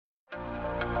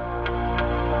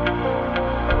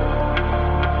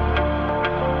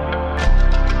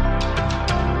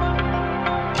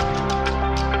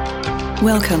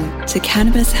Welcome to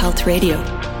Cannabis Health Radio,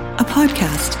 a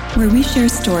podcast where we share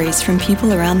stories from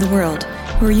people around the world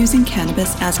who are using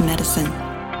cannabis as medicine.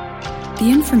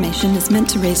 The information is meant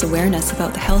to raise awareness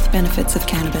about the health benefits of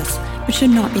cannabis, but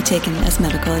should not be taken as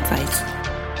medical advice.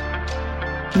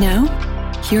 Now,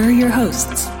 here are your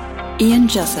hosts, Ian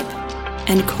Jessup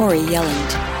and Corey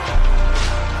Yelland.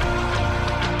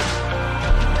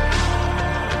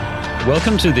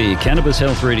 Welcome to the Cannabis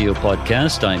Health Radio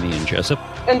podcast. I'm Ian Jessup.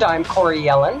 And I'm Corey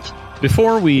Yelland.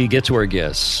 Before we get to our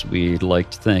guests, we'd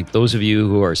like to thank those of you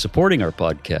who are supporting our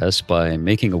podcast by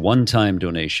making a one-time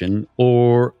donation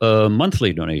or a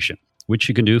monthly donation, which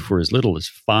you can do for as little as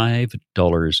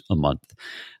 $5 a month.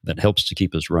 That helps to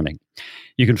keep us running.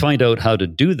 You can find out how to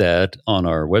do that on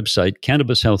our website,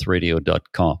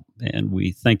 cannabishealthradio.com, and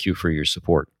we thank you for your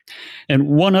support. And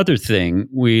one other thing,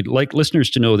 we'd like listeners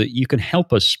to know that you can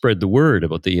help us spread the word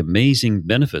about the amazing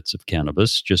benefits of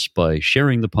cannabis just by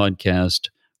sharing the podcast,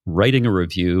 writing a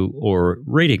review, or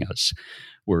rating us.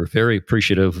 We're very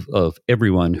appreciative of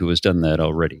everyone who has done that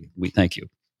already. We thank you.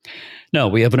 Now,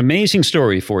 we have an amazing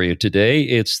story for you today.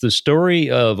 It's the story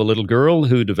of a little girl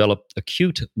who developed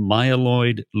acute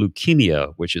myeloid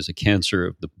leukemia, which is a cancer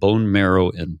of the bone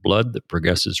marrow and blood that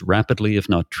progresses rapidly if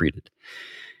not treated.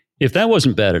 If that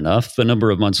wasn't bad enough, a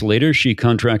number of months later, she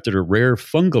contracted a rare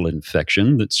fungal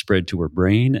infection that spread to her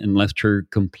brain and left her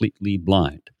completely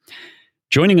blind.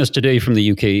 Joining us today from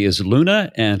the UK is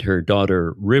Luna and her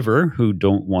daughter River, who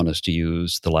don't want us to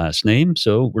use the last name,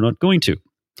 so we're not going to.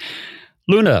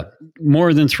 Luna,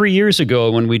 more than 3 years ago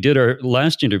when we did our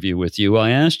last interview with you, I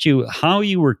asked you how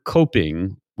you were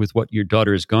coping with what your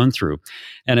daughter has gone through.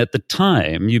 And at the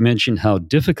time, you mentioned how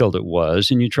difficult it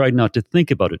was and you tried not to think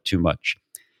about it too much.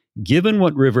 Given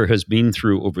what River has been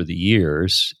through over the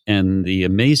years and the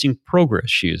amazing progress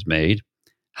she has made,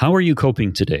 how are you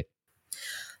coping today?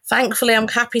 Thankfully, I'm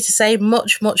happy to say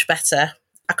much, much better.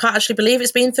 I can't actually believe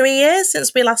it's been 3 years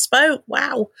since we last spoke.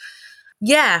 Wow.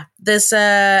 Yeah, there's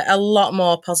a lot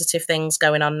more positive things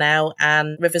going on now,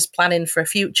 and River's planning for a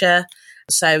future.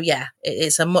 So, yeah,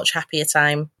 it's a much happier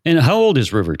time. And how old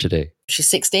is River today? She's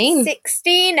 16.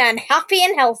 16 and happy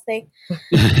and healthy.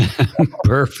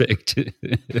 Perfect.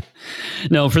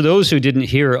 Now, for those who didn't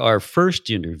hear our first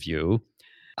interview,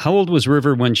 how old was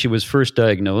River when she was first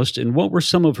diagnosed, and what were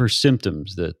some of her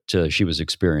symptoms that she was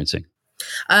experiencing?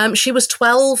 She was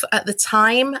 12 at the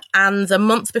time, and the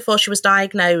month before she was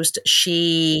diagnosed,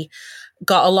 she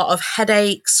got a lot of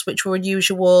headaches, which were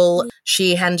unusual.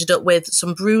 She ended up with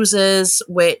some bruises,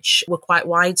 which were quite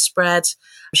widespread.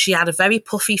 She had a very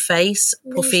puffy face.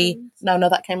 Puffy. No,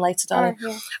 that came later, darling. Oh,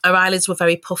 yeah. Her eyelids were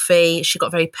very puffy. She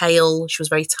got very pale. She was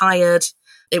very tired.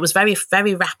 It was very,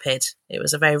 very rapid. It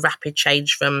was a very rapid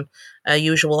change from her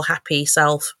usual happy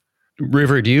self.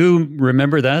 River, do you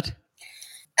remember that?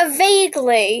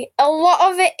 Vaguely. A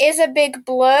lot of it is a big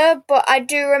blur, but I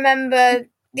do remember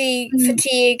the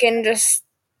fatigue and just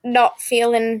not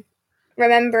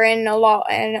remembering a lot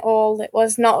and all. It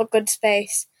was not a good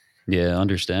space. Yeah,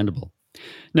 understandable.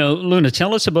 Now, Luna,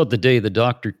 tell us about the day the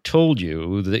doctor told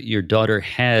you that your daughter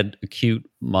had acute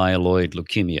myeloid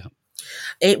leukemia.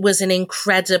 It was an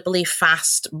incredibly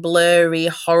fast, blurry,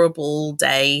 horrible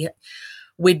day.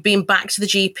 We'd been back to the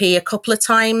GP a couple of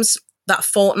times that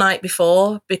fortnight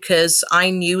before because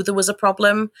I knew there was a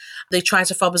problem. They tried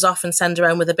to fob us off and send her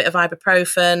home with a bit of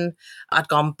ibuprofen. I'd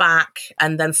gone back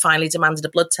and then finally demanded a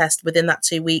blood test within that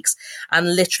 2 weeks.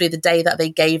 And literally the day that they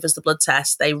gave us the blood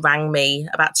test, they rang me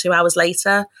about 2 hours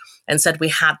later and said we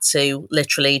had to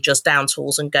literally just down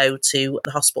tools and go to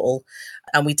the hospital.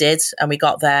 And we did, and we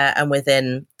got there, and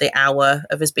within the hour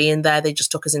of us being there, they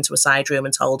just took us into a side room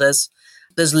and told us.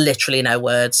 There's literally no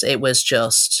words. It was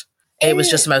just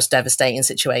the most devastating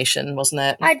situation, wasn't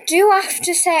it? I do have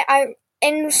to say,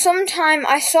 in some time,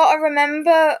 I sort of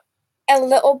remember a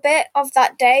little bit of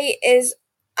that day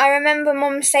I remember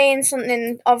Mum saying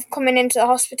something of coming into the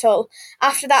hospital.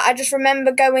 After that, I just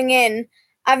remember going in,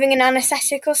 having an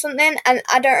anaesthetic or something, and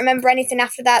I don't remember anything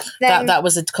after that. Then that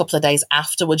was a couple of days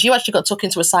afterwards. You actually got tucked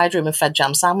into a side room and fed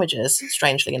jam sandwiches,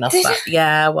 strangely enough.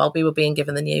 Yeah, well, we were being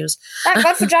given the news. Thank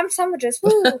God for jam sandwiches.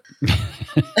 Woo.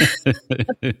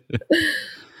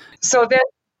 So then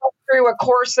through a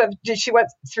course of, she went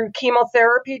through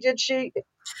chemotherapy, did she,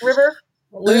 River?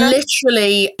 Luna?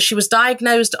 Literally, she was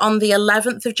diagnosed on the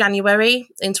 11th of January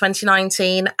in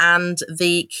 2019, and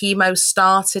the chemo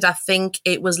started, I think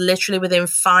it was literally within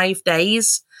 5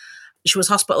 days. She was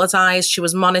hospitalised, she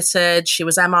was monitored, she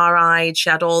was MRI'd, she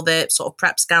had all the sort of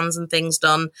prep scans and things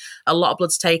done, a lot of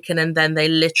blood's taken, and then they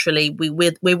literally, we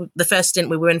the first stint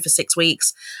we were in for 6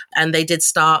 weeks, and they did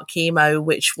start chemo,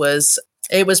 which was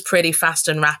It was pretty fast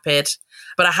and rapid.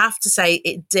 But I have to say,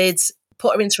 it did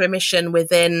put her into remission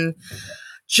within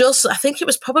I think it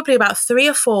was probably about 3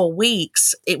 or 4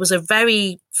 weeks. It was a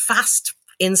very fast,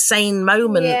 insane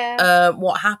moment,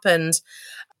 what happened.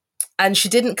 And she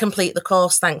didn't complete the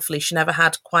course, thankfully. She never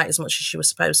had quite as much as she was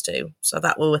supposed to. So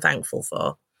that we were thankful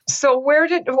for. So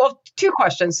two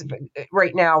questions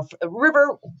right now.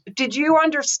 River, did you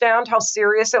understand how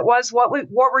serious it was? What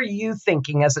were you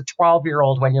thinking as a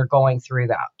 12-year-old when you're going through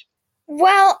that?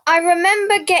 Well, I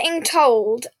remember getting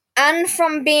told, and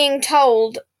from being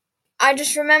told, I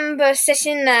just remember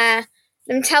sitting there,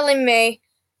 them telling me,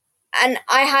 and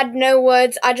I had no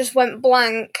words. I just went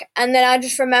blank, and then I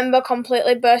just remember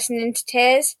completely bursting into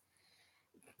tears.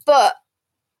 But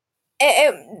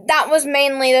that was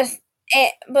mainly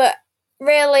it. But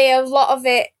really, a lot of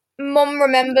it, Mum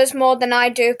remembers more than I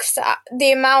do, because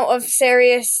the amount of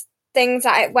serious things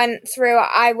that I went through,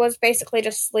 I was basically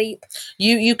just asleep.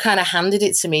 You kind of handed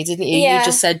it to me, didn't you? Yeah. You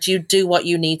just said, you do what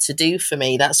you need to do for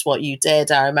me. That's what you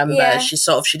did. I remember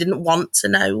she didn't want to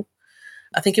know.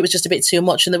 I think it was just a bit too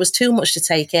much, and there was too much to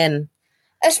take in.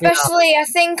 Especially, I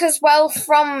think as well,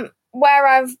 from where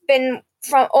I've been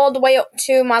from all the way up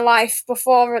to my life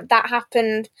before that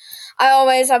happened, I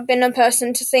always have been a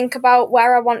person to think about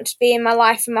where I want to be in my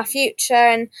life and my future,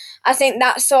 and I think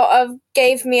that sort of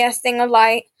gave me a thing of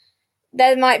like,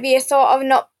 there might be a thought of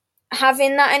not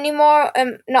having that anymore,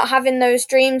 not having those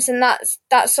dreams, and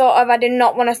that sort of, I did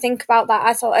not want to think about that.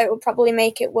 I thought it would probably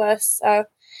make it worse, so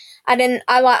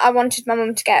I wanted my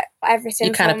mum to get everything.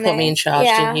 You kind of put me in charge,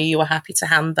 didn't you? You were happy to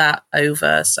hand that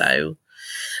over, so...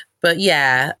 But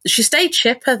yeah, she stayed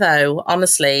chipper though,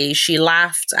 honestly. She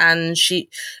laughed and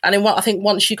I think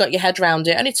once you got your head around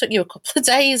it, it only took you a couple of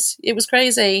days. It was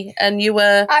crazy. And you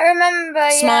were I remember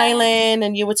smiling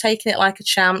and you were taking it like a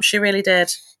champ. She really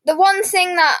did. The one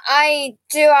thing that I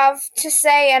do have to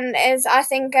say, and is I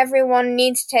think everyone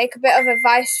needs to take a bit of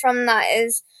advice from that,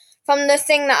 is from the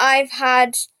thing that I've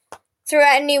had through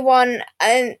anyone,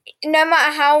 and no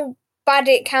matter how bad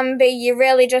it can be, you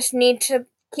really just need to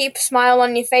keep a smile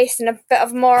on your face and a bit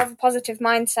of more of a positive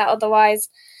mindset. Otherwise,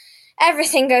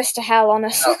 everything goes to hell,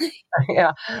 honestly.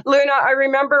 Yeah. Luna, I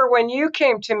remember when you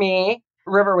came to me,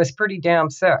 River was pretty damn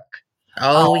sick.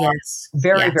 Oh, yes.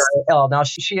 Very ill. Now,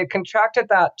 she had contracted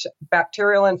that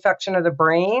bacterial infection of the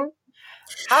brain.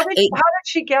 How did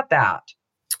she get that?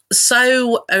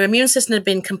 So her immune system had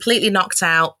been completely knocked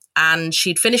out, and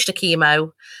she'd finished a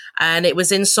chemo, and it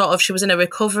was in she was in a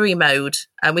recovery mode,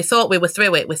 and we thought we were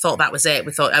through it. We thought that was it.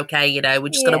 We thought, okay, we're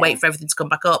just going to wait for everything to come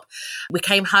back up. We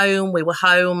came home, we were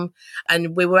home,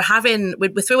 and we were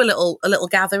through a little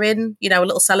gathering, a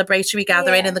little celebratory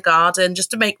gathering in the garden,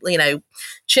 just to make,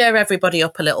 cheer everybody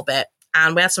up a little bit.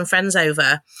 And we had some friends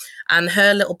over, and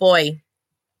her little boy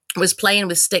was playing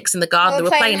with sticks in the garden. They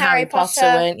were playing Harry Potter,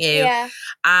 weren't you? Yeah.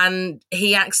 And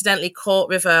he accidentally caught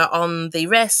River on the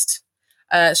wrist,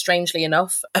 strangely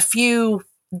enough. A few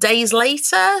days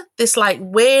later, this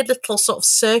weird little sort of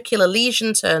circular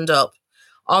lesion turned up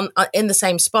in the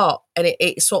same spot, and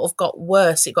it sort of got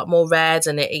worse. It got more red,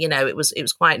 and it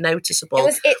was quite noticeable. It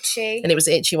was itchy. And it was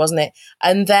itchy, wasn't it?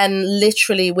 And then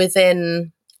literally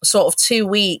within sort of 2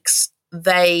 weeks,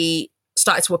 they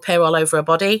started to appear all over her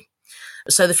body.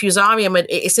 So the fusarium,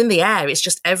 it's in the air. It's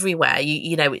just everywhere.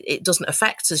 It doesn't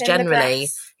affect us generally.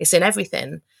 It's in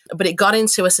everything. But it got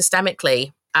into her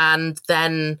systemically. And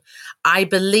then I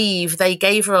believe they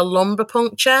gave her a lumbar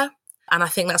puncture. And I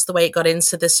think that's the way it got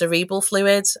into the cerebral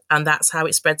fluid. And that's how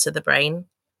it spread to the brain.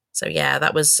 So, yeah,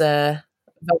 that was very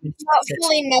not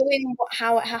fully knowing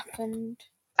how it happened.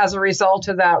 As a result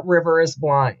of that, River is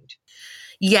blind.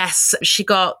 Yes, she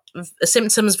got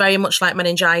symptoms very much like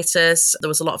meningitis. There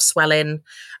was a lot of swelling,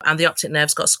 and the optic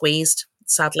nerves got squeezed,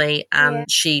 sadly, and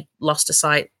she lost her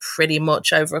sight pretty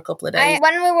much over a couple of days.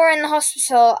 When we were in the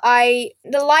hospital,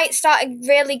 the light started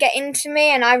really getting to me,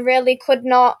 and I really could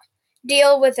not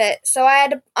deal with it. So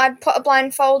I put a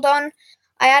blindfold on.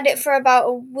 I had it for about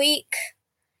a week,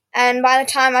 and by the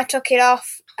time I took it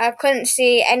off, I couldn't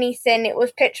see anything. It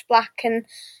was pitch black, and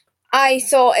I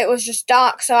thought it was just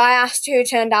dark, so I asked who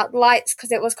turned out the lights because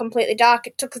it was completely dark.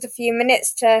 It took us a few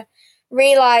minutes to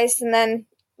realise, and then,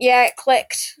 it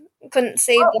clicked. Couldn't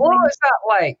see. What was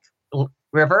that like,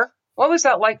 River? What was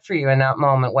that like for you in that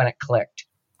moment when it clicked?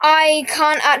 I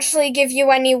can't actually give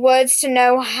you any words to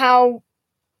know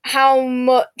how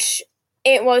much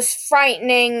it was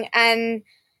frightening, and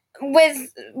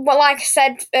like I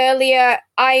said earlier,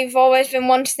 I've always been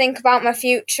one to think about my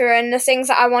future and the things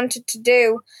that I wanted to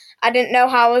do. I didn't know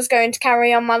how I was going to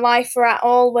carry on my life or at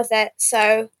all with it.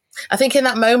 So I think in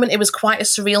that moment, it was quite a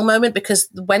surreal moment because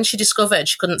when she discovered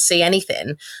she couldn't see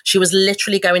anything, she was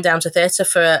literally going down to theatre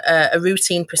for a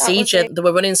routine procedure. They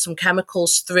were running some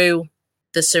chemicals through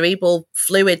the cerebral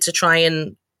fluid to try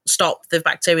and stop the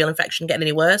bacterial infection getting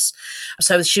any worse.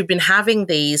 So she'd been having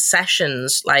these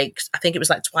sessions, like, I think it was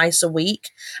like twice a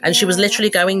week. And she was literally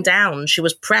going down. She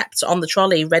was prepped on the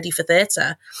trolley, ready for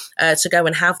theatre, to go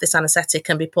and have this anaesthetic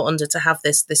and be put under to have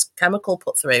this chemical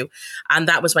put through. And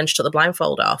that was when she took the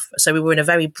blindfold off. So we were in a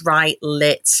very bright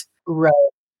lit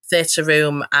theatre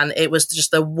room. And it was just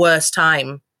the worst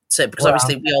time because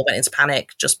obviously we all went into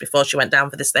panic just before she went down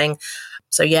for this thing.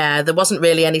 So yeah, there wasn't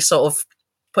really any sort of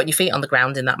putting your feet on the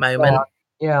ground in that moment.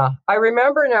 Yeah. I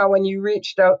remember now when you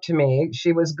reached out to me,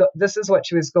 this is what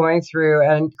she was going through.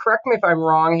 And correct me if I'm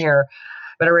wrong here,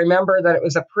 but I remember that it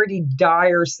was a pretty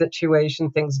dire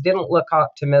situation. Things didn't look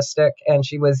optimistic. And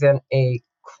she was in a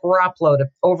crapload of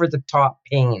over-the-top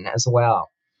pain as well.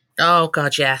 Oh,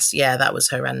 God, yes. Yeah, that was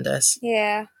horrendous.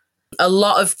 Yeah. A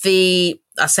lot of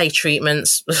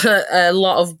treatments, a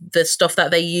lot of the stuff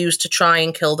that they used to try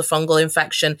and kill the fungal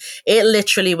infection, it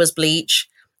literally was bleach.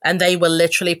 And they were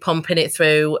literally pumping it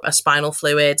through a spinal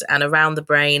fluid and around the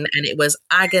brain. And it was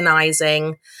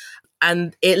agonizing.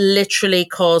 And it literally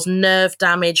caused nerve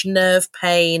damage, nerve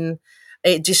pain.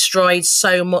 It destroyed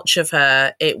so much of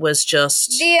her. It was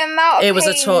just, it was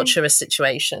a torturous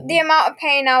situation. The amount of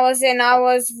pain I was in, I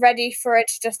was ready for it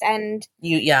to just end.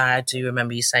 Yeah, I do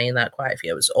remember you saying that quite a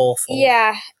few. It was awful.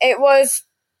 Yeah, it was.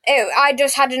 I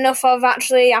just had enough of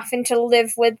actually having to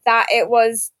live with that. It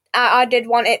was. I did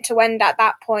want it to end at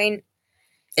that point.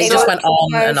 It just went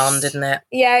on and on, didn't it?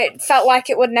 Yeah, it felt like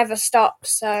it would never stop.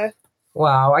 So.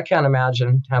 Wow, I can't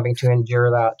imagine having to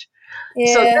endure that.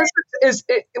 Yeah. So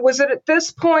was it at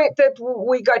this point that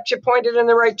we got you pointed in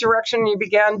the right direction and you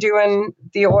began doing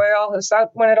the oil? Is that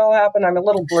when it all happened? I'm a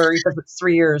little blurry because it's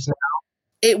 3 years now.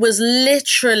 It was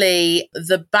literally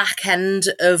the back end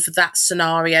of that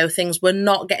scenario. Things were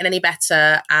not getting any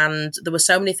better. And there were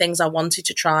so many things I wanted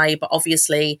to try. But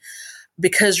obviously,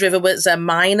 because River was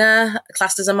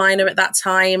classed as a minor at that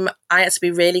time, I had to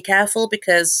be really careful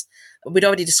because we'd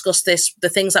already discussed this, the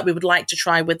things that we would like to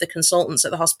try with the consultants at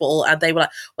the hospital. And they were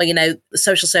like, well, the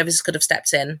social services could have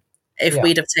stepped in if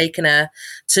we'd have taken her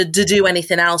to do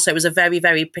anything else. So it was a very,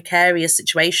 very precarious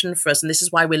situation for us. And this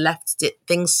is why we left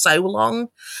things so long.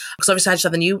 Because obviously I just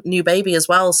had the new baby as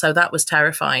well. So that was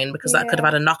terrifying because that could have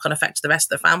had a knock-on effect to the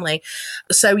rest of the family.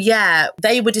 So yeah,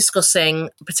 they were discussing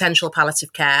potential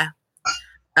palliative care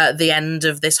at the end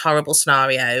of this horrible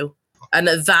scenario. And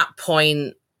at that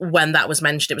point, when that was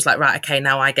mentioned, it was like, right, okay,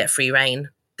 now I get free reign.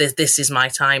 This is my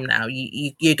time now.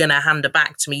 You're going to hand it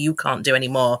back to me. You can't do any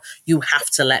more. You have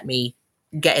to let me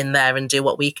get in there and do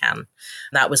what we can.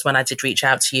 That was when I did reach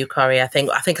out to you, Corey. I think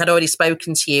I'd already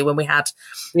spoken to you when we had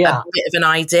a bit of an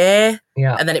idea.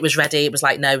 Yeah. And then it was ready. It was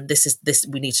like, no, this.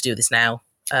 We need to do this now.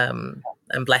 And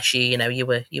bless you.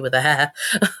 You were there.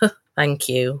 Thank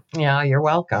you. Yeah, you're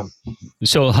welcome.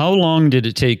 So how long did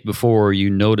it take before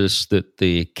you noticed that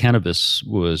the cannabis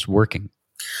was working?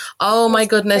 Oh my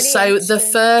goodness. So the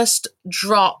first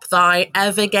drop that I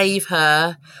ever gave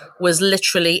her was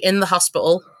literally in the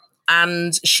hospital,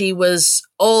 and she was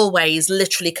always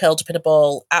literally curled up in a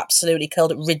ball, absolutely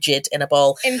curled up rigid in a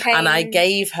ball. In pain. And I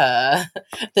gave her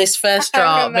this first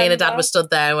drop. Me and her dad were stood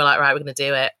there and we're like, right, we're going to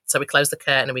do it. So we closed the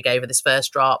curtain and we gave her this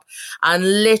first drop.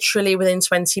 And literally within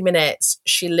 20 minutes,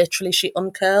 she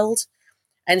uncurled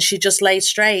and she just lay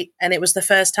straight. And it was the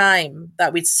first time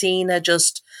that we'd seen her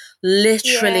just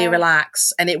literally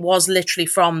relax. And it was literally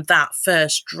from that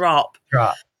first drop.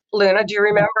 Luna, do you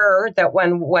remember that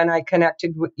when I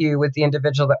connected with you with the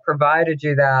individual that provided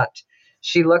you that,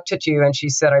 she looked at you and she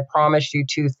said, I promise you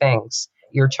 2 things.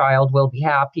 Your child will be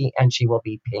happy and she will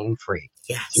be pain-free.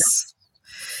 Yes.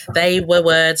 They were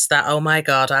words that, oh my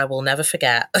God, I will never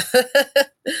forget.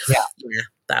 Yeah,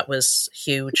 that was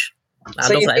huge.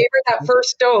 So you gave her that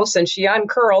first dose and she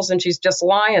uncurls and she's just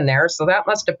lying there. So that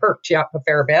must have perked you up a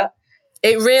fair bit.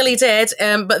 It really did.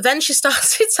 But then she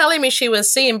started telling me she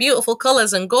was seeing beautiful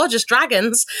colours and gorgeous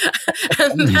dragons.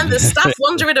 And then the staff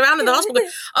wandering around in the hospital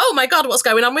going, oh my God, what's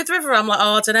going on with River? I'm like,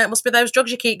 oh, I don't know. It must be those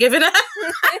drugs you keep giving her.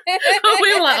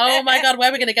 We were like, oh my God, where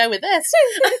are we going to go with this?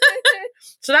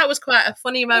 So that was quite a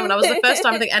funny moment. That was the first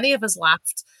time I think any of us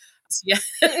laughed. So, yeah.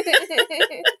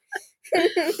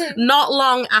 Not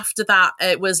long after that,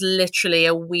 it was literally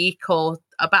a week or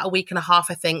about a week and a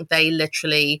half, I think, they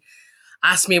literally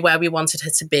asked me where we wanted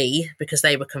her to be because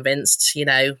they were convinced,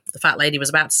 the fat lady was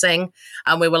about to sing.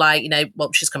 And we were like,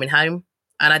 well, she's coming home.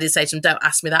 And I did say to them, don't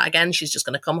ask me that again. She's just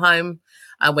going to come home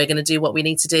and we're going to do what we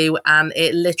need to do. And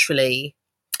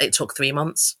it took 3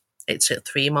 months. It took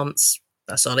 3 months.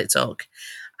 That's all it took.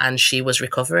 And she was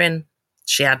recovering.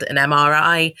 She had an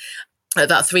MRI at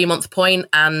that 3-month point,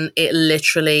 and it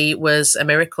literally was a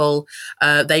miracle.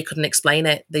 They couldn't explain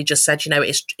it. They just said,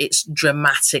 it's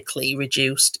dramatically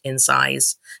reduced in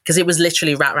size, because it was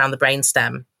literally wrapped around the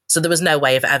brainstem. So there was no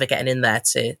way of ever getting in there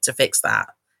to fix that.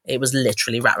 It was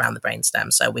literally wrapped around the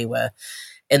brainstem. So we were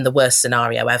in the worst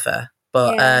scenario ever.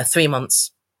 But 3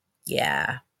 months,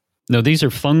 yeah. No, these are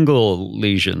fungal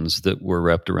lesions that were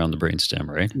wrapped around the brainstem,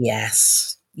 right?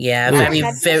 Yes. Yeah, Ooh.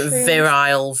 very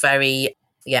virile, very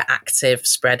active,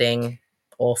 spreading,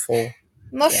 awful.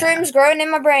 Mushrooms growing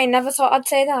in my brain. Never thought I'd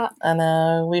say that. I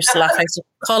know. We used to laugh. I used to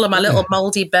call her my little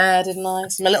mouldy bear, didn't I?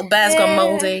 So my little bear's gone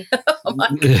mouldy. Oh my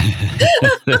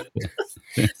God.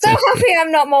 So happy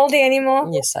I'm not mouldy anymore.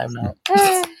 You're so not.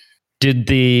 Did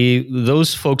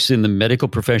those folks in the medical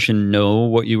profession know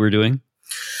what you were doing?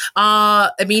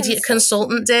 Our immediate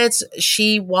consultant did.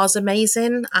 She was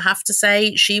amazing, I have to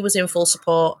say. She was in full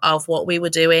support of what we were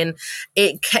doing.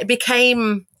 It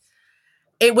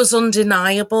was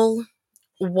undeniable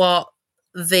what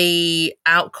the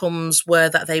outcomes were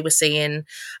that they were seeing.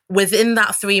 Within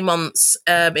that 3 months,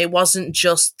 it wasn't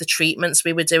just the treatments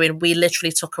we were doing. We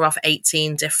literally took her off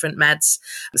 18 different meds,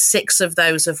 6 of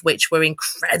those of which were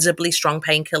incredibly strong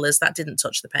painkillers that didn't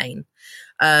touch the pain.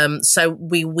 So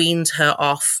we weaned her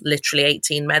off literally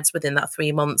 18 meds within that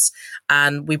 3 months,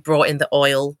 and we brought in the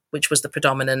oil, which was the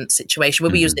predominant situation.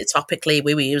 We were using it topically,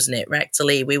 we were using it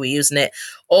rectally, we were using it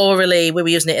orally, we were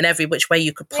using it in every which way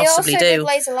you could possibly do. We also did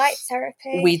laser light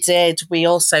therapy. We did. We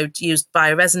also used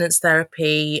bioresonance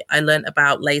therapy. I learned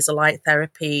about laser light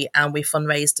therapy, and we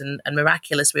fundraised and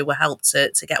miraculously we were helped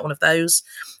to get one of those.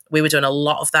 We were doing a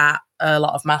lot of that, a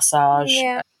lot of massage.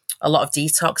 Yeah. A lot of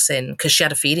detoxing, because she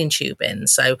had a feeding tube in.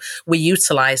 So we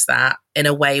utilised that in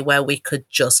a way where we could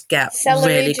just get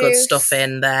really good stuff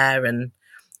in there and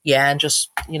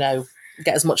just,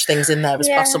 get as much things in there as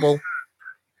possible.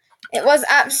 It was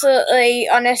absolutely,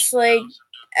 honestly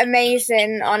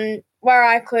amazing on where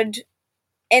I could,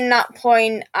 in that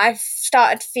point, I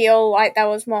started to feel like there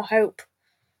was more hope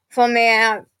for me,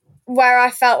 where I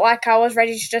felt like I was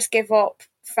ready to just give up.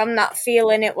 From that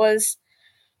feeling, it was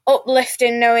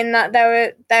uplifting knowing that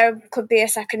there could be a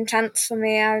second chance for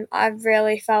me. I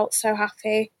really felt so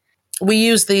happy. We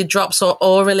used the drops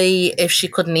orally if she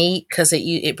couldn't eat, because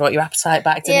it brought your appetite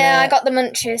back, didn't it? Yeah, I got the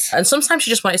munchies. And sometimes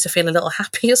she just wanted to feel a little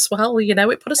happy as well,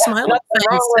 it put a smile on her face.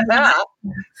 Wrong with that.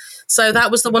 So that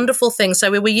was the wonderful thing.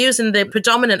 So we were using the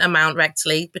predominant amount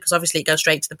rectally, because obviously it goes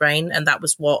straight to the brain, and that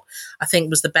was what I think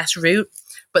was the best route.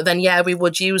 But then, we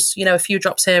would use, a few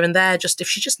drops here and there, just if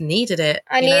she just needed it.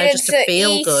 I needed just to feel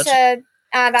eat, good.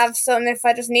 I'd have some if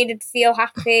I just needed to feel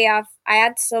happy. I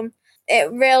had some. It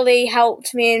really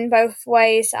helped me in both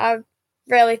ways. I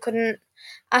really couldn't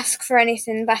ask for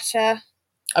anything better.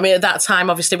 I mean, at that time,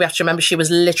 obviously, we have to remember she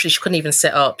couldn't even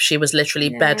sit up. She was literally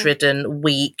bedridden,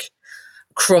 weak,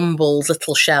 crumbled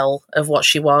little shell of what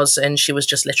she was, and she was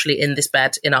just literally in this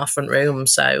bed in our front room.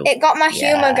 So it got my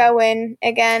humour going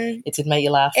again. It did make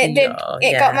you laugh. It did.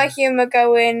 It got my humour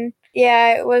going.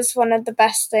 Yeah, it was one of the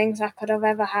best things I could have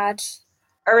ever had.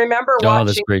 I remember watching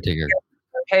that's great to hear.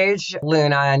 Your page,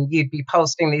 Luna, and you'd be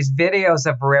posting these videos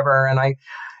of River, and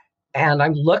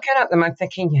I'm looking at them. I'm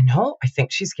thinking, I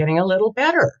think she's getting a little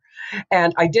better.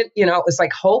 And I did, it was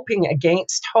like hoping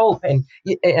against hope.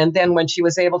 And then when she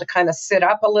was able to kind of sit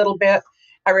up a little bit,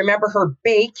 I remember her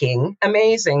baking,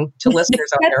 amazing to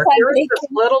listeners out there. Here's this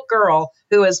little girl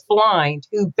who is blind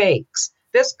who bakes.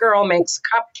 This girl makes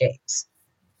cupcakes.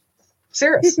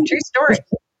 Serious, true story.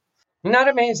 Not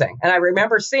amazing. And I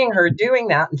remember seeing her doing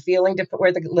that and feeling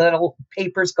where the little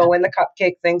papers go in the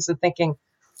cupcake things and thinking,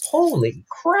 holy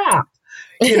crap.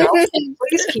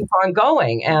 Please keep on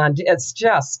going. And it's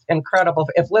just incredible.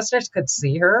 If listeners could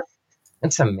see her,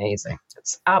 it's amazing.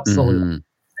 It's absolutely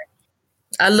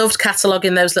I loved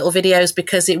cataloguing those little videos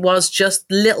because it was just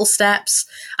little steps.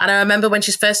 And I remember when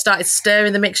she first started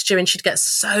stirring the mixture and she'd get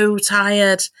so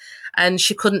tired and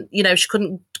she couldn't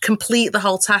complete the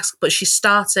whole task, but she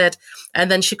started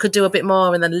and then she could do a bit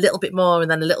more and then a little bit more and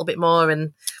then a little bit more.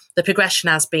 And the progression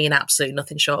has been absolutely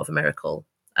nothing short of a miracle.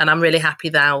 And I'm really happy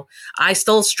now. I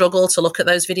still struggle to look at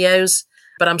those videos,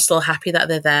 but I'm still happy that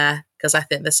they're there because I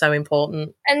think they're so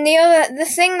important. And the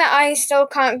thing that I still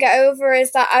can't get over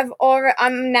is that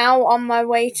I'm now on my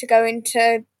way to going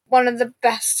to one of the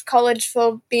best college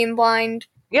for being blind.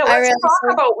 Yeah, let's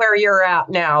talk about where you're at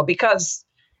now because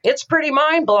it's pretty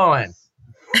mind-blowing.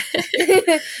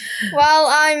 Well,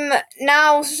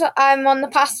 I'm on the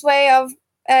pathway of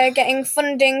getting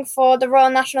funding for the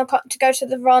to go to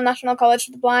the Royal National College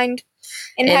for the Blind.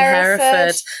 in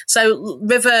Hereford. So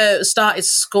River started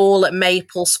school at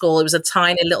Maple School. It was a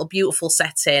tiny little beautiful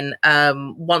setting.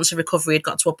 Once her recovery had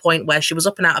got to a point where she was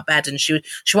up and out of bed and she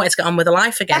wanted to get on with her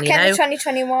life again. Back in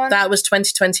 2021. That was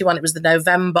 2021. It was the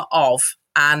November of.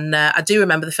 And I do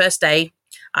remember the first day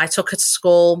I took her to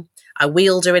school. I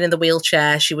wheeled her in the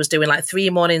wheelchair. She was doing like 3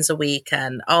 mornings a week.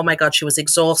 And oh my God, she was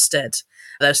exhausted.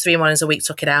 Those 3 mornings a week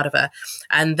took it out of her.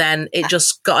 And then it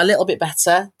just got a little bit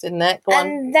better, didn't it? Go on.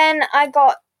 And then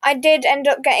I did end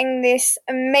up getting this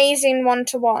amazing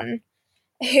one-to-one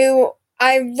who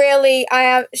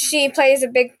she plays a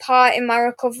big part in my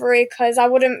recovery because I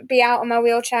wouldn't be out of my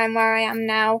wheelchair and where I am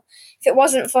now if it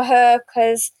wasn't for her,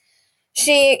 because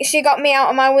she got me out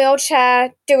of my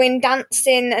wheelchair doing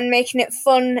dancing and making it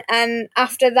fun. And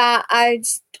after that, I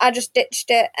just ditched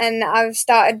it and I've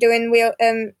started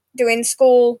doing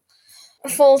school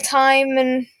full time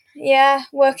and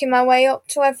working my way up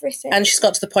to everything. And she's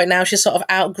got to the point now she's sort of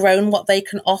outgrown what they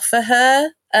can offer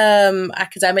her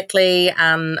academically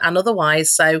and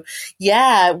otherwise. So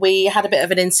we had a bit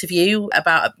of an interview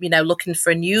about looking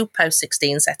for a new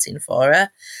post-16 setting for her,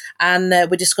 and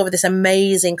we discovered this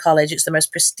amazing college. It's the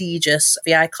most prestigious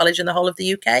VI college in the whole of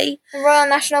the UK, the Royal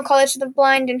National College of the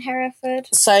Blind in Hereford.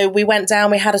 So we went down,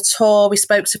 we had a tour, we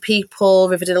spoke to people,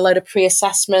 River did a load of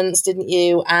pre-assessments, didn't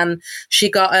you? And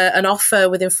she got an offer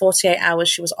within 48 hours.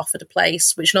 She was offered a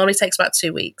place, which normally takes about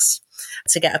 2 weeks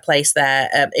to get a place there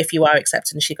if you are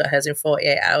accepted, and she got hers in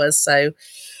 48 hours. So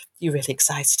you're really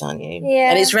excited, aren't you? Yeah.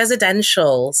 And it's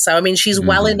residential. So, I mean, she's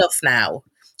well enough now.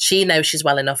 She knows she's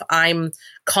well enough. I'm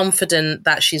confident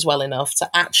that she's well enough to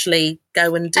actually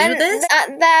go and do this.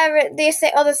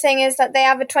 The other thing is that they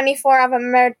have a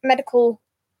 24-hour medical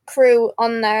crew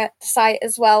on their site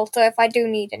as well, so if I do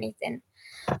need anything.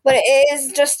 But it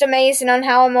is just amazing on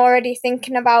how I'm already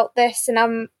thinking about this and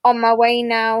I'm on my way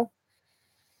now.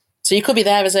 So you could be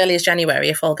there as early as January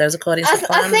if all goes according to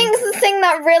plan. I think the thing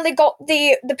that really got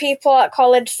the people at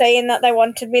college saying that they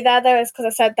wanted me there is because I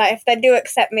said that if they do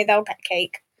accept me, they'll get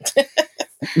cake.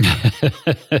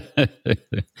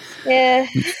 Yeah.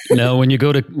 Now, when you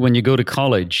go to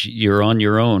college, you're on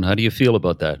your own. How do you feel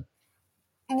about that?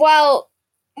 Well,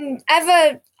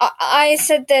 I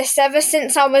said this ever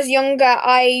since I was younger.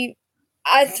 I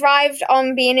thrived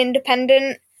on being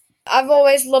independent. I've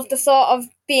always loved the thought of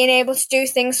being able to do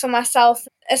things for myself,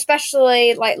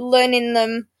 especially like learning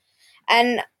them.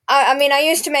 And I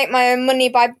used to make my own money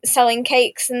by selling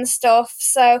cakes and stuff.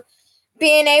 So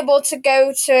being able to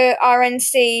go to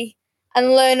RNC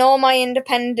and learn all my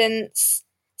independence.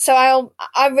 So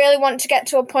I really want to get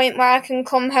to a point where I can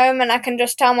come home and I can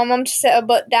just tell my mum to sit her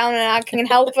butt down and I can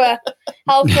help her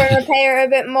and repay her a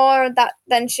bit more.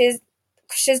 Then she's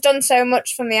done so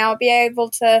much for me. I'll be able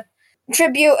to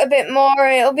tribute a bit more.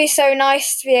 It'll be so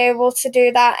nice to be able to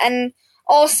do that. And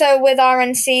also with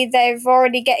RNC, they've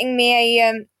already getting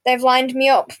me they've lined me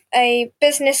up a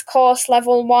business course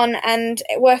level 1 and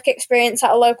work experience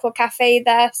at a local cafe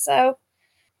there. So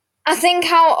I think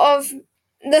out of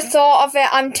the thought of it,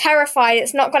 I'm terrified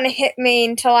it's not going to hit me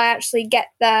until I actually get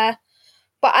there.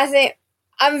 But I think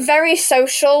I'm very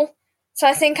social, so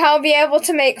I think I'll be able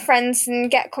to make friends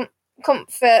and get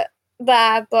comfort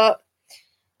there. But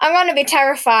I'm going to be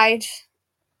terrified.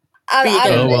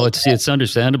 Well, it's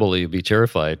understandable that you'd be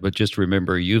terrified, but just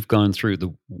remember, you've gone through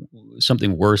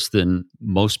something worse than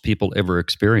most people ever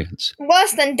experience.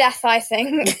 Worse than death, I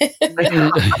think.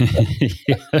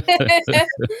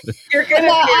 You're going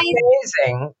to be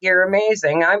amazing. You're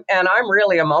amazing. I'm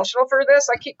really emotional for this.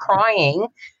 I keep crying,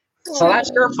 so that's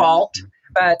your fault.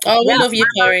 But we love you,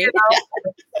 Carrie.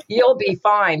 You'll be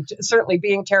fine. Certainly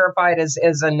being terrified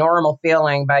is a normal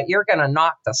feeling, but you're going to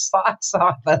knock the socks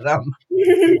off of them.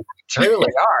 You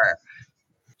truly are.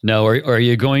 Now, are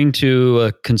you going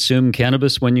to consume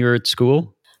cannabis when you're at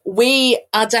school? We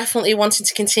are definitely wanting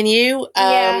to continue.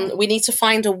 We need to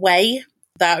find a way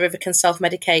that River can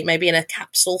self-medicate, maybe in a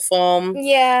capsule form.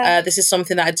 Yeah. This is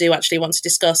something that I do actually want to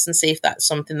discuss and see if that's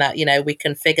something that, we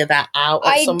can figure that out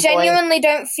at some point. I genuinely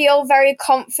don't feel very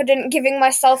confident giving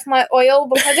myself my oil,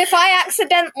 because if I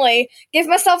accidentally give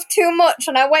myself too much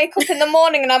and I wake up in the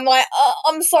morning and I'm like,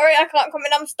 I'm sorry, I can't come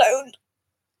in, I'm stoned.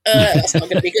 That's not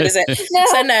going to be good, is it? No.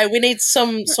 So no, we need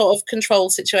some sort of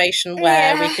controlled situation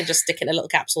where we can just stick it in a little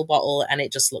capsule bottle and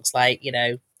it just looks like,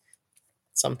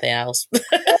 something else.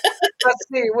 Let's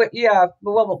see.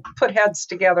 We'll put heads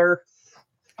together.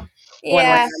 Yeah. One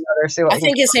way or another, I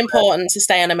think it's important to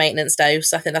stay on a maintenance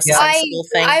dose. I think that's a sensible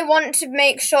thing. I want to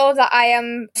make sure that I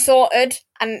am sorted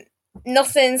and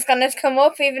nothing's going to come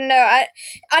up, even though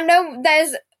I know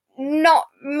there's not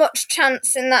much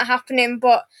chance in that happening,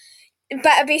 but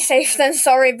better be safe than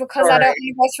sorry, because I don't want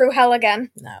to go through hell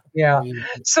again. No. Yeah.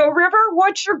 So, River,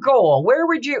 what's your goal? Where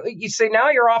would you see now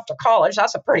you're off to college?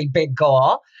 That's a pretty big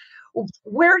goal.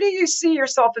 Where do you see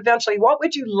yourself eventually? What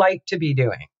would you like to be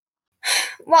doing?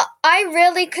 Well,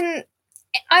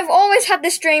 I've always had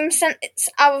this dream since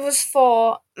I was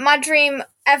 4. My dream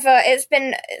ever. It's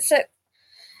a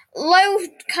low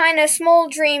kind of small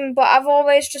dream, but I've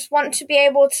always just want to be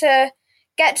able to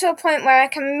get to a point where I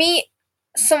can meet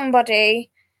somebody,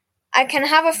 I can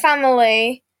have a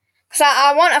family, because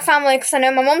I want a family because I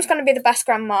know my mum's going to be the best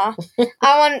grandma.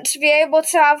 I want to be able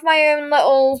to have my own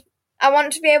I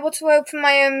want to be able to open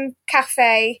my own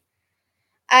cafe,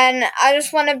 and I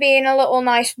just want to be in a little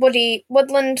nice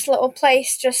woodland little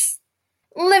place, just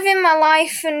living my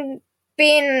life and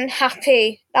being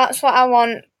happy. That's what I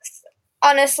want.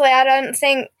 Honestly, I don't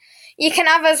think you can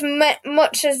have as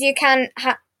much as you can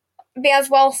be as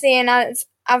wealthy and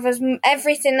have as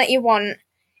everything that you want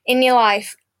in your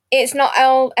life. It's not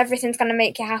everything's going to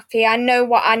make you happy. I know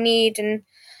what I need, and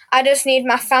I just need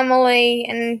my family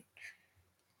and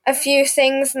a few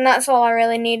things, and that's all I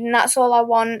really need, and that's all I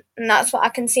want, and that's what I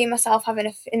can see myself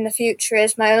having in the future,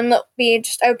 is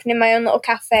just opening my own little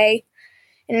cafe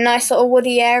in a nice little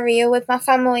woody area with my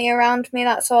family around me.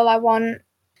 That's all I want.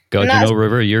 God,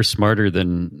 River, you're smarter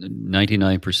than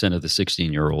 99% of the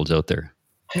 16-year-olds out there.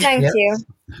 Thank you.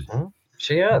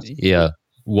 She is. Yeah.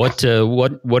 What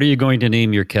are you going to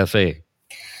name your cafe?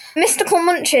 Mystical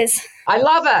Munches. I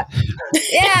love it.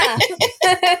 Yeah.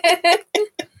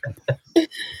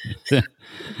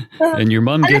 And your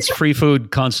mum gets free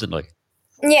food constantly.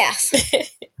 Yes.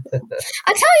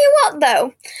 I tell you what,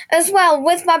 though, as well,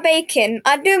 with my baking,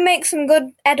 I do make some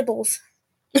good edibles.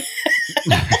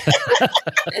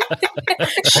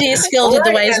 She is skilled in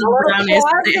the ways of brownies.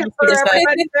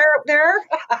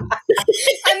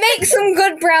 I make some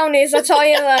good brownies, I tell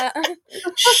you that.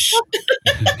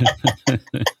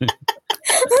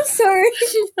 I'm sorry.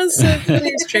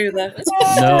 It's true, though.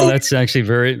 No, that's actually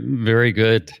very, very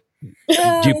good.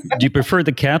 Do you prefer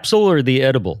the capsule or the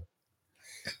edible?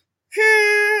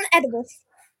 Edibles.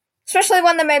 Especially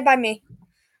when they're made by me.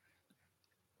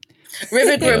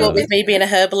 River grew up with me being a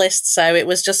herbalist, so it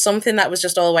was just something that was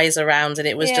just always around, and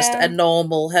it was just a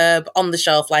normal herb on the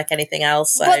shelf like anything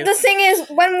else. So. But the thing is,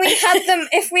 when we had them,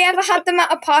 if we ever had them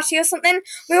at a party or something,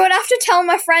 we would have to tell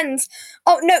my friends,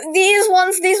 oh no, these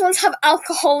ones have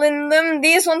alcohol in them,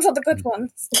 these ones are the good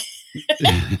ones.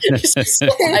 They're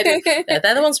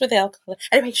the ones with the alcohol.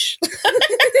 Anyway,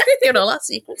 you know, that's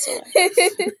secrets away.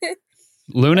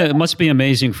 Luna, it must be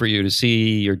amazing for you to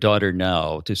see your daughter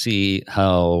now, to see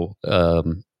how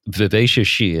vivacious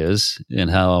she is and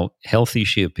how healthy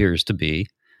she appears to be,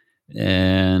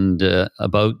 and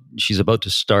she's about to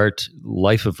start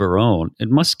life of her own. It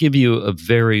must give you a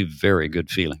very, very good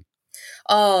feeling.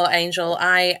 Oh, Angel,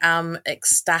 I am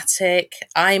ecstatic.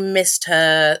 I missed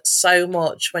her so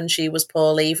much when she was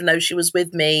poorly, even though she was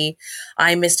with me.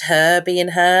 I missed her being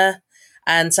her,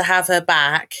 and to have her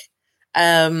back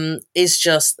is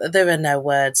just, there are no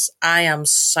words. I am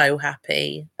so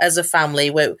happy. As a family,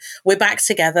 we're back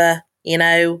together, you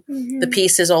know, the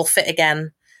pieces all fit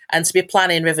again, and to be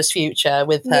planning River's future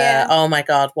with her, oh my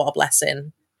God, what a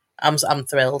blessing. I'm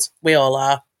thrilled. We all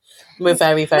are. We're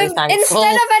very, very thankful.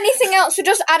 Instead of anything else, we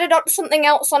just added something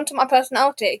else onto my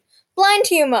personality. Blind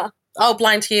humour. Oh,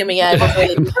 blind humour, yeah.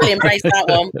 We embrace that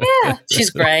one. Yeah. She's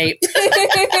great.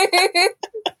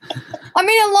 I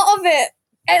mean, a lot of it,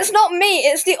 it's not me,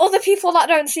 it's the other people that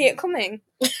don't see it coming.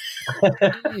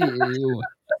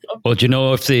 Well, do you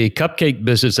know, if the cupcake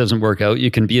business doesn't work out,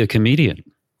 you can be a comedian.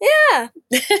 Yeah.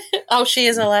 Oh, she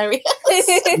is hilarious.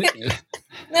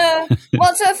 Well,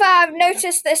 so far I've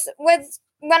noticed this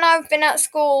when I've been at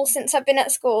school, since I've been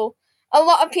at school, a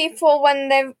lot of people,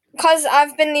 because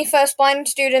I've been the first blind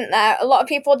student there, a lot of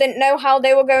people didn't know how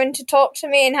they were going to talk to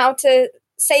me and how to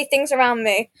say things around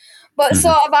me. But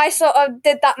I sort of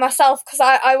did that myself, because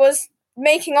I was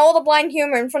making all the blind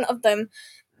humour in front of them.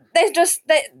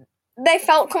 They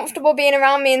felt comfortable being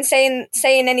around me and saying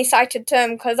any sighted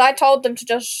term, because I told them to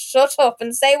just shut up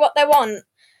and say what they want.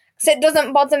 Because it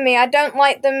doesn't bother me. I don't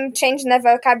like them changing their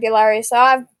vocabulary. So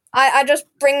I just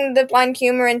bring the blind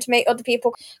humour in to make other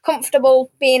people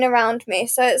comfortable being around me.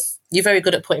 So you're very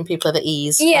good at putting people at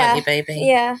ease, aren't you, baby?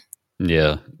 Yeah.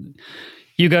 Yeah.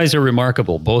 You guys are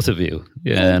remarkable, both of you.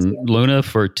 And Luna,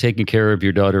 for taking care of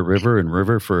your daughter River, and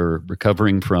River for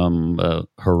recovering from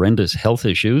horrendous health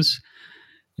issues.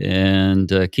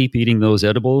 And keep eating those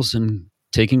edibles and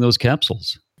taking those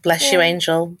capsules. Bless you,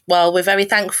 Angel. Well, we're very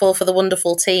thankful for the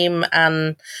wonderful team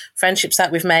and friendships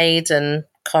that we've made. And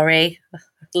Corrie,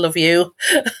 love you.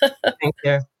 Thank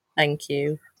you. Thank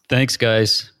you. Thanks,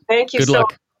 guys. Thank you Good so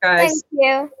luck. much, guys. Thank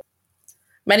you.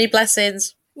 Many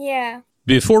blessings. Yeah.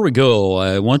 Before we go,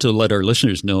 I want to let our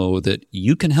listeners know that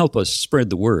you can help us spread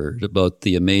the word about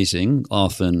the amazing,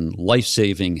 often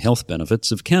life-saving health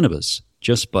benefits of cannabis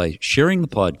just by sharing the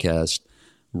podcast,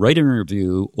 writing a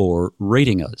review, or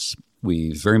rating us.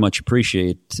 We very much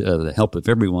appreciate the help of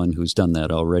everyone who's done that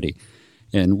already.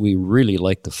 And we really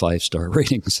like the 5-star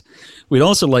ratings. We'd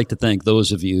also like to thank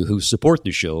those of you who support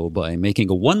the show by making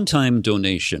a one-time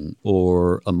donation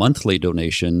or a monthly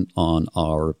donation on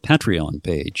our Patreon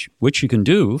page, which you can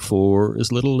do for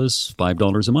as little as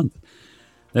 $5 a month.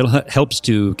 That helps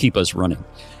to keep us running.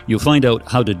 You'll find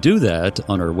out how to do that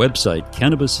on our website,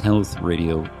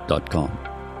 cannabishealthradio.com.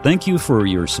 Thank you for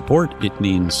your support. It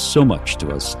means so much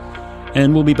to us.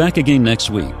 And we'll be back again next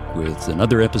week with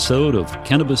another episode of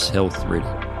Cannabis Health Radio.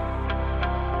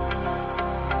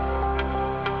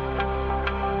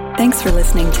 Thanks for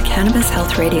listening to Cannabis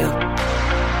Health Radio.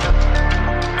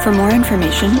 For more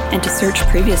information and to search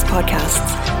previous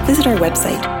podcasts, visit our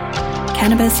website,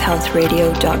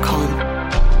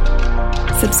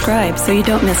 cannabishealthradio.com. Subscribe so you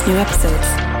don't miss new episodes.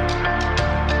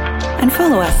 And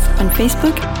follow us on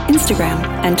Facebook, Instagram,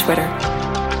 and Twitter.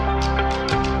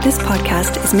 This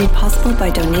podcast is made possible by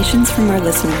donations from our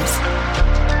listeners.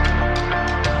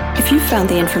 If you found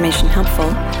the information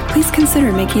helpful, please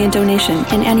consider making a donation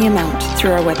in any amount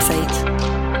through our website.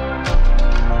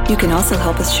 You can also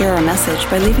help us share our message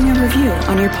by leaving a review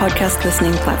on your podcast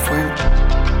listening platform.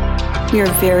 We are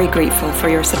very grateful for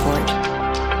your support.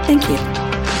 Thank you.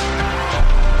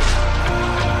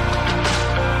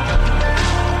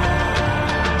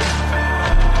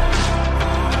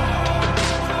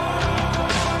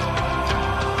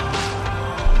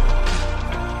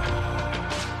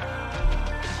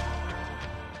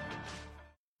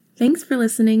 Thanks for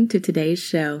listening to today's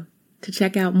show. To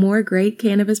check out more great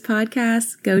cannabis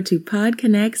podcasts, go to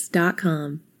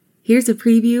podconnects.com. Here's a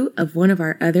preview of one of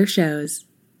our other shows.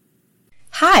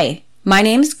 Hi, my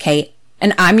name's Kate,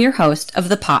 and I'm your host of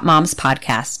the Pop Moms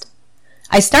Podcast.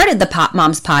 I started the Pop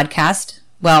Moms Podcast,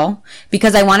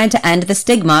 because I wanted to end the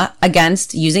stigma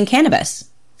against using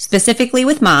cannabis, specifically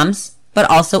with moms, but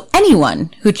also anyone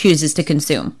who chooses to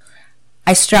consume.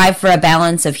 I strive for a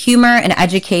balance of humor and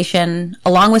education,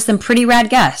 along with some pretty rad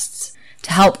guests,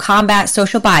 to help combat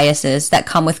social biases that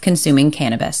come with consuming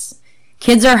cannabis.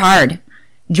 Kids are hard.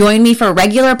 Join me for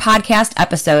regular podcast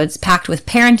episodes packed with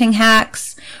parenting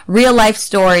hacks, real-life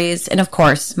stories, and of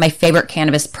course, my favorite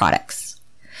cannabis products.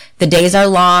 The days are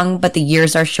long, but the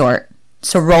years are short.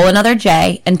 So roll another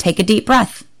J and take a deep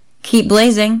breath. Keep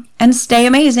blazing and stay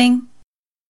amazing.